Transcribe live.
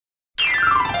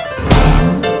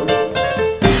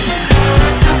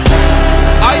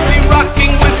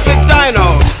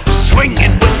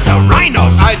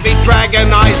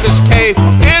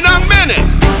away in a minute.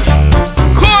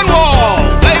 Cornwall,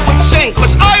 they would sing,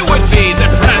 'cause I would be the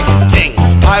Dragon King.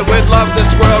 I would love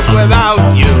this world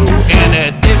without you in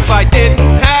it. If I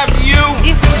didn't have you.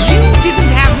 If you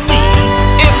didn't have me.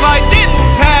 If I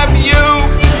didn't have you.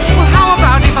 Well, how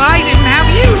about if I didn't have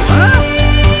you, huh?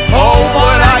 Oh,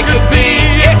 what I could be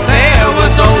if there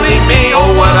was only me.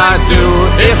 Oh, what I'd do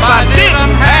if I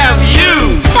didn't have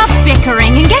you. Stop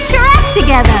bickering and get your act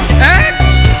together. Act?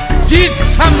 Did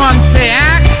someone say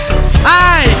act?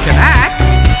 I can act.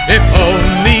 If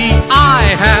only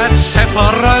I had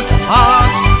separate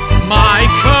parts, my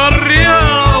career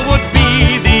would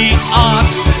be the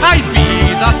arts. I'd be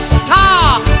the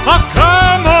star of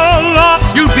Camelot.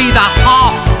 You'd be the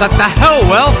half that the whole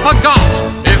world forgot.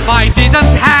 If I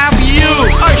didn't have you.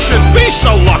 I should be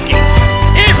so lucky.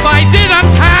 If I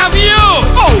didn't have you.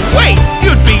 Oh, wait,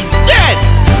 you'd be dead.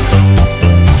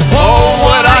 Oh,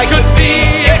 what I could be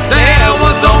if there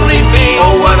was only me.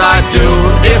 Oh, what I'd do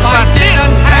if I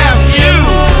didn't have you.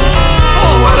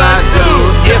 Oh, what I'd do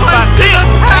if I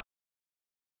didn't have.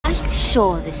 Are you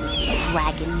sure this is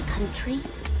Dragon Country?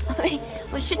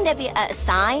 Well, shouldn't there be a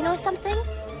sign or something?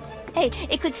 Hey,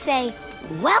 it could say,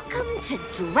 "Welcome to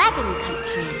Dragon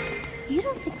Country." You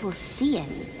don't think we'll see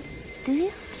any, do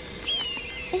you?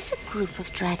 Is a group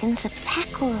of dragons a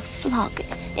pack or a flock?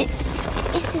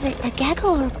 Is it a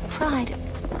gaggle or a pride?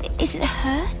 Is it a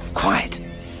herd? Quiet.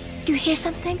 Do you hear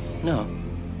something? No.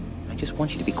 I just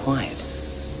want you to be quiet.